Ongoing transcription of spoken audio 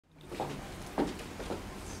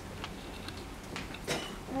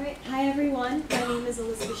everyone, my name is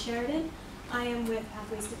Elizabeth Sheridan. I am with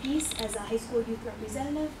Pathways to Peace as a high school youth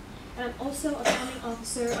representative, and I'm also a founding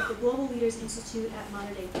officer of the Global Leaders Institute at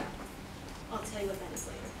Mater Dei Prep. I'll tell you what that is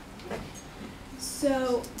later.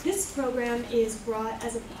 So this program is brought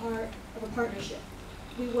as a part of a partnership.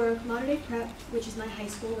 We work Mater Dei Prep, which is my high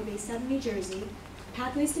school, we're based out of New Jersey,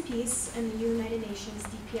 Pathways to Peace, and the United Nations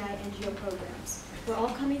DPI NGO programs. We're all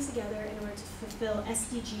coming together in order to fulfill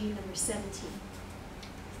SDG number 17.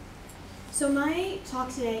 So my talk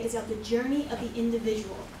today is about the journey of the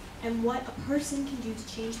individual and what a person can do to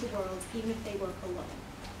change the world even if they work alone.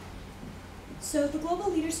 So the Global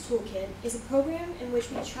Leaders Toolkit is a program in which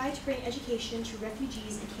we try to bring education to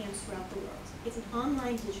refugees in camps throughout the world. It's an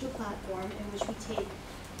online digital platform in which we take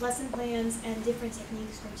lesson plans and different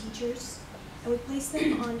techniques from teachers, and we place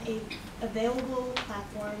them on an available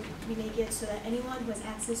platform. We make it so that anyone who has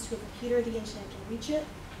access to a computer or the internet can reach it,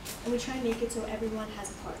 and we try and make it so everyone has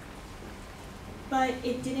a part. But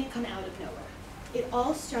it didn't come out of nowhere. It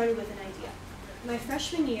all started with an idea. My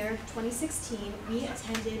freshman year, 2016, we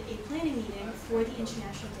attended a planning meeting for the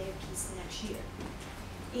International Day of Peace the next year.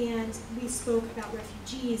 And we spoke about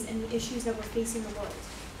refugees and the issues that were facing the world.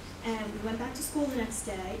 And we went back to school the next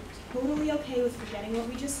day, totally okay with forgetting what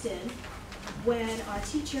we just did, when our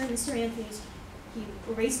teacher, Mr. Anthony, he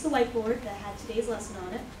erased the whiteboard that had today's lesson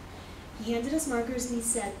on it. He handed us markers and he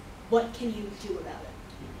said, "What can you do about it?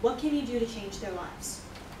 What can you do to change their lives?"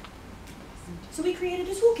 So we created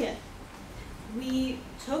a toolkit. We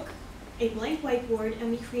took a blank whiteboard and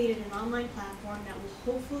we created an online platform that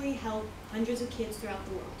will hopefully help hundreds of kids throughout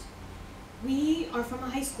the world. We are from a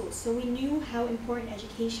high school, so we knew how important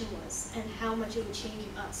education was and how much it would change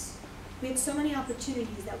us. We had so many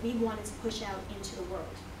opportunities that we wanted to push out into the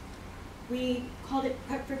world. We called it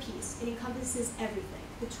Prep for Peace. It encompasses everything.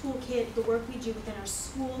 The toolkit, the work we do within our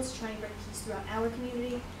schools, trying to bring peace throughout our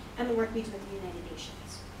community, and the work we do at the United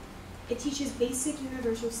Nations. It teaches basic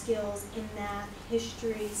universal skills in math,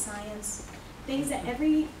 history, science, things that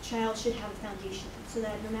every child should have a foundation in, so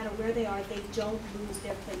that no matter where they are, they don't lose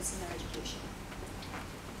their place in their education.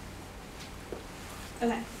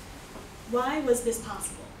 Okay, why was this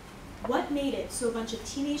possible? What made it so a bunch of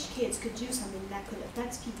teenage kids could do something that could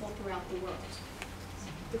affect people throughout the world?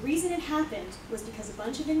 The reason it happened was because a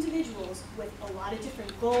bunch of individuals with a lot of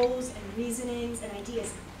different goals and reasonings and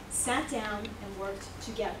ideas sat down and worked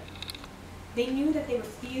together. They knew that they were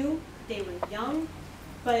few, they were young,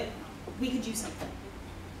 but we could do something.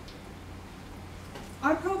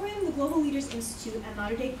 Our program, the Global Leaders Institute at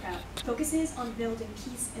Mater Dei Prep, focuses on building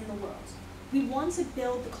peace in the world. We want to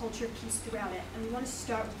build the culture of peace throughout it, and we want to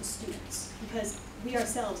start with the students, because we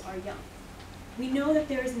ourselves are young. We know that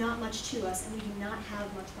there is not much to us, and we do not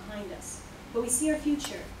have much behind us. But we see our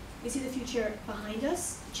future. We see the future behind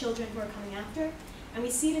us, the children who are coming after, and we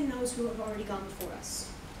see it in those who have already gone before us.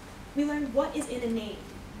 We learn what is in a name,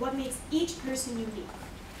 what makes each person unique.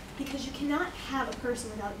 Because you cannot have a person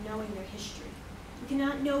without knowing their history. You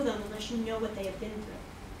cannot know them unless you know what they have been through.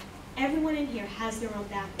 Everyone in here has their own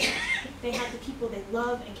background. They have the people they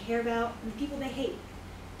love and care about, and the people they hate.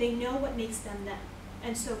 They know what makes them them.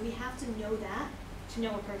 And so we have to know that to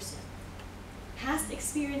know a person. Past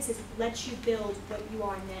experiences let you build what you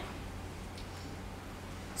are now.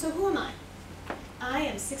 So who am I? I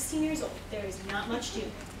am 16 years old. There is not much to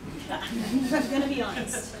me. I'm going to be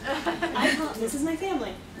honest. This is my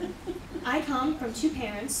family. I come from two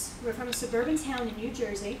parents. We're from a suburban town in New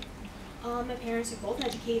Jersey. My parents are both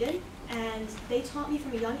educated, and they taught me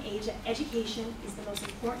from a young age that education is the most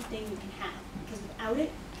important thing you can have, because without it,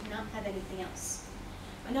 you cannot have anything else.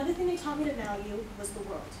 Another thing they taught me to value was the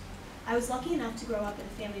world. I was lucky enough to grow up in a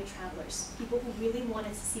family of travelers, people who really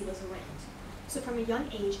wanted to see what's around. So from a young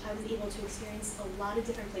age, I was able to experience a lot of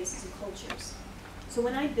different places and cultures. So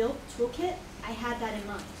when I built Toolkit, I had that in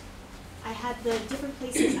mind. I had the different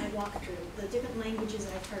places I walked through, the different languages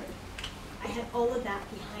I've heard. I had all of that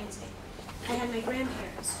behind me. I had my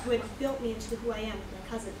grandparents who had built me into who I am with my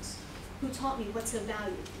cousins, who taught me what to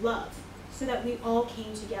value, love, so that we all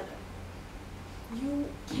came together. You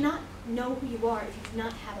cannot know who you are if you do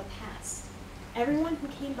not have a past. Everyone who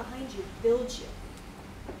came behind you builds you.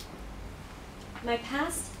 My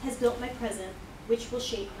past has built my present, which will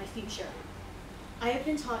shape my future. I have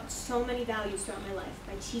been taught so many values throughout my life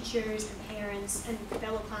by teachers and parents and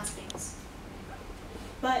fellow classmates.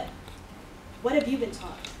 But what have you been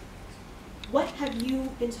taught? What have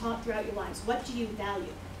you been taught throughout your lives? What do you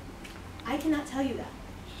value? I cannot tell you that.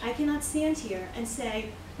 I cannot stand here and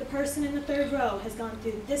say, the person in the third row has gone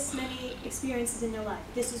through this many experiences in their life.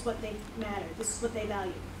 This is what they matter. This is what they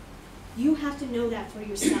value. You have to know that for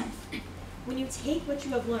yourself. When you take what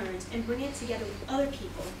you have learned and bring it together with other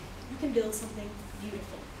people, you can build something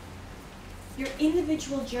beautiful. Your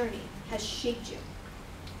individual journey has shaped you.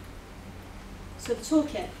 So the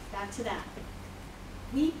toolkit, back to that.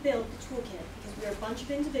 We built the toolkit because we're a bunch of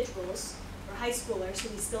individuals, we're high schoolers, so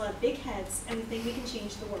we still have big heads, and we think we can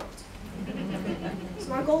change the world.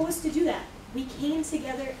 So our goal was to do that. We came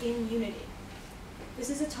together in unity. This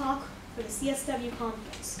is a talk for the CSW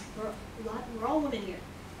conference. We're all women here.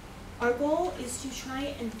 Our goal is to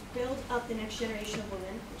try and build up the next generation of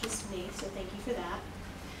women, which is me, so thank you for that,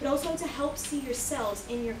 but also to help see yourselves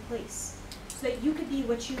in your place so that you could be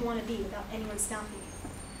what you want to be without anyone stopping you.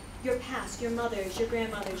 Your past, your mothers, your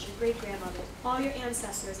grandmothers, your great-grandmothers, all your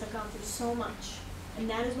ancestors have gone through so much, and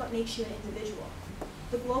that is what makes you an individual.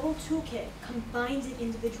 The Global Toolkit combines in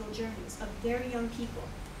individual journeys of very young people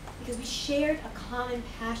because we shared a common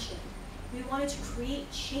passion. We wanted to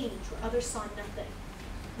create change where others saw nothing.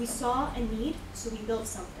 We saw a need, so we built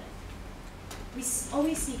something. We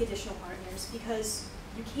always seek additional partners because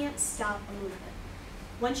you can't stop a movement.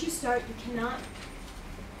 Once you start, you cannot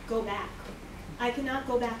go back. I could not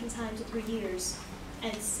go back in time to 3 years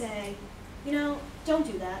and say, you know, don't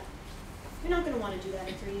do that. You're not going to want to do that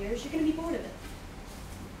in 3 years. You're going to be bored of it.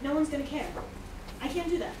 No one's going to care. I can't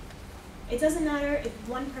do that. It doesn't matter if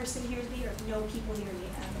one person hears me or if no people hear me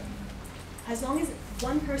ever. As long as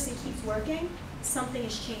one person keeps working, something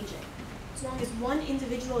is changing. As long as one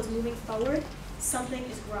individual is moving forward, something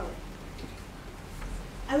is growing.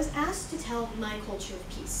 I was asked to tell my culture of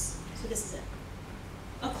peace, so this is it.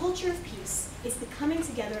 A culture of peace is the coming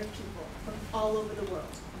together of people from all over the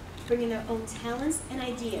world, bringing their own talents and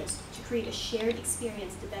ideas to create a shared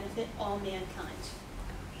experience to benefit all mankind.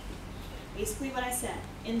 Basically what I said,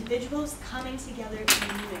 individuals coming together in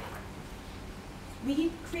unity.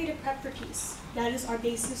 We created Prep for Peace. That is our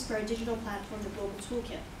basis for our digital platform, the Global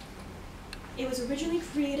Toolkit. It was originally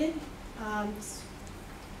created 2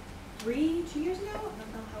 years ago. I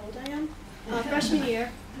don't know how old I am. Freshman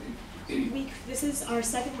year. This is our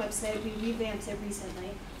second website. We revamped it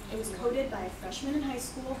recently. It was coded by a freshman in high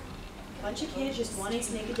school, a bunch of kids just wanting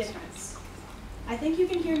to make a difference. I think you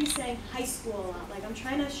can hear me saying high school a lot. Like I'm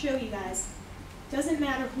trying to show you guys, doesn't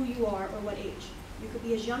matter who you are or what age. You could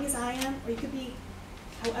be as young as I am, or you could be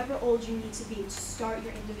however old you need to be to start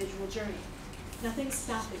your individual journey. Nothing's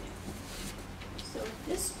stopping you. So if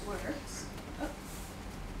this works,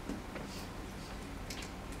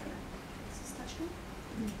 is this touchscreen?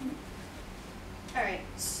 All right,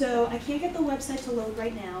 so I can't get the website to load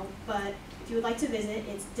right now, but if you would like to visit,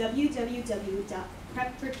 it's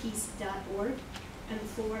www.prepforpeace.org, and the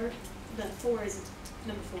four is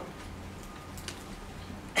number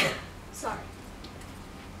 4. Sorry.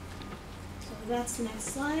 So that's the next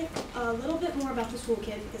slide. A little bit more about the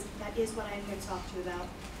toolkit, because that is what I'm here to talk to you about.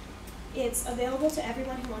 It's available to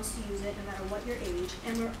everyone who wants to use it, no matter what your age,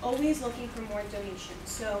 and we're always looking for more donations.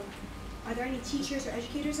 So are there any teachers or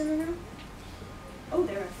educators in the room? Oh,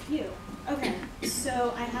 there are a few. Okay,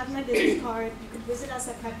 so I have my business card. You can visit us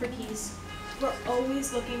at Prep for Peace. We're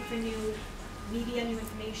always looking for new media, new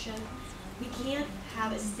information. We can't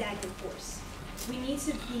have a stagnant course. We need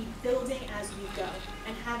to be building as we go,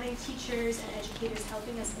 and having teachers and educators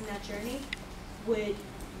helping us in that journey would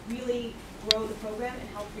really grow the program and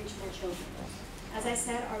help reach more children. As I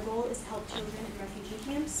said, our goal is to help children in refugee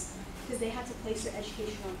camps because they have to place their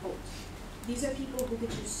education on hold. These are people who could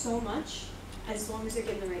do so much as long as they're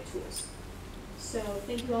given the right tools. So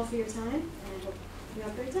thank you all for your time, and I hope you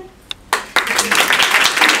have a great day.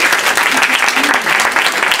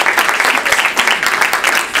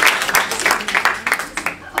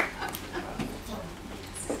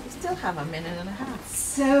 We still have a minute and a half.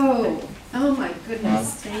 So, oh my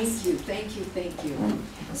goodness, thank you, thank you, thank you.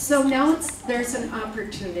 So now there's an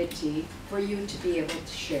opportunity for you to be able to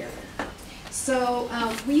share. So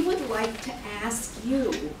we would like to ask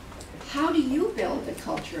you, how do you build a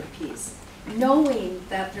culture of peace, knowing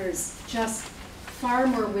that there's just far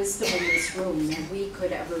more wisdom in this room than we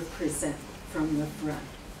could ever present from the front?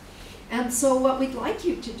 And so what we'd like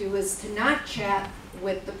you to do is to not chat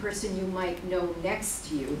with the person you might know next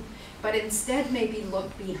to you, but instead maybe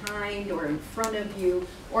look behind or in front of you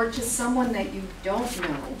or to someone that you don't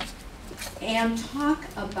know and talk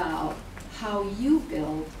about how you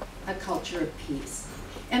build a culture of peace.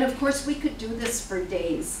 And of course we could do this for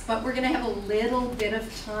days, but we're going to have a little bit of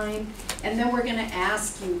time, and then we're going to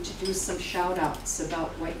ask you to do some shout outs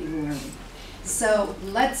about what you learned. So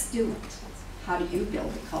let's do it. How do you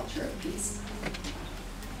build a culture of peace?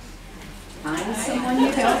 Find someone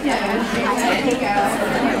you don't know. There you go.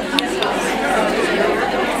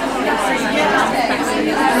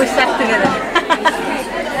 We're stuck together.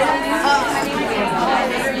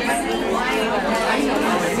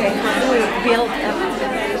 feel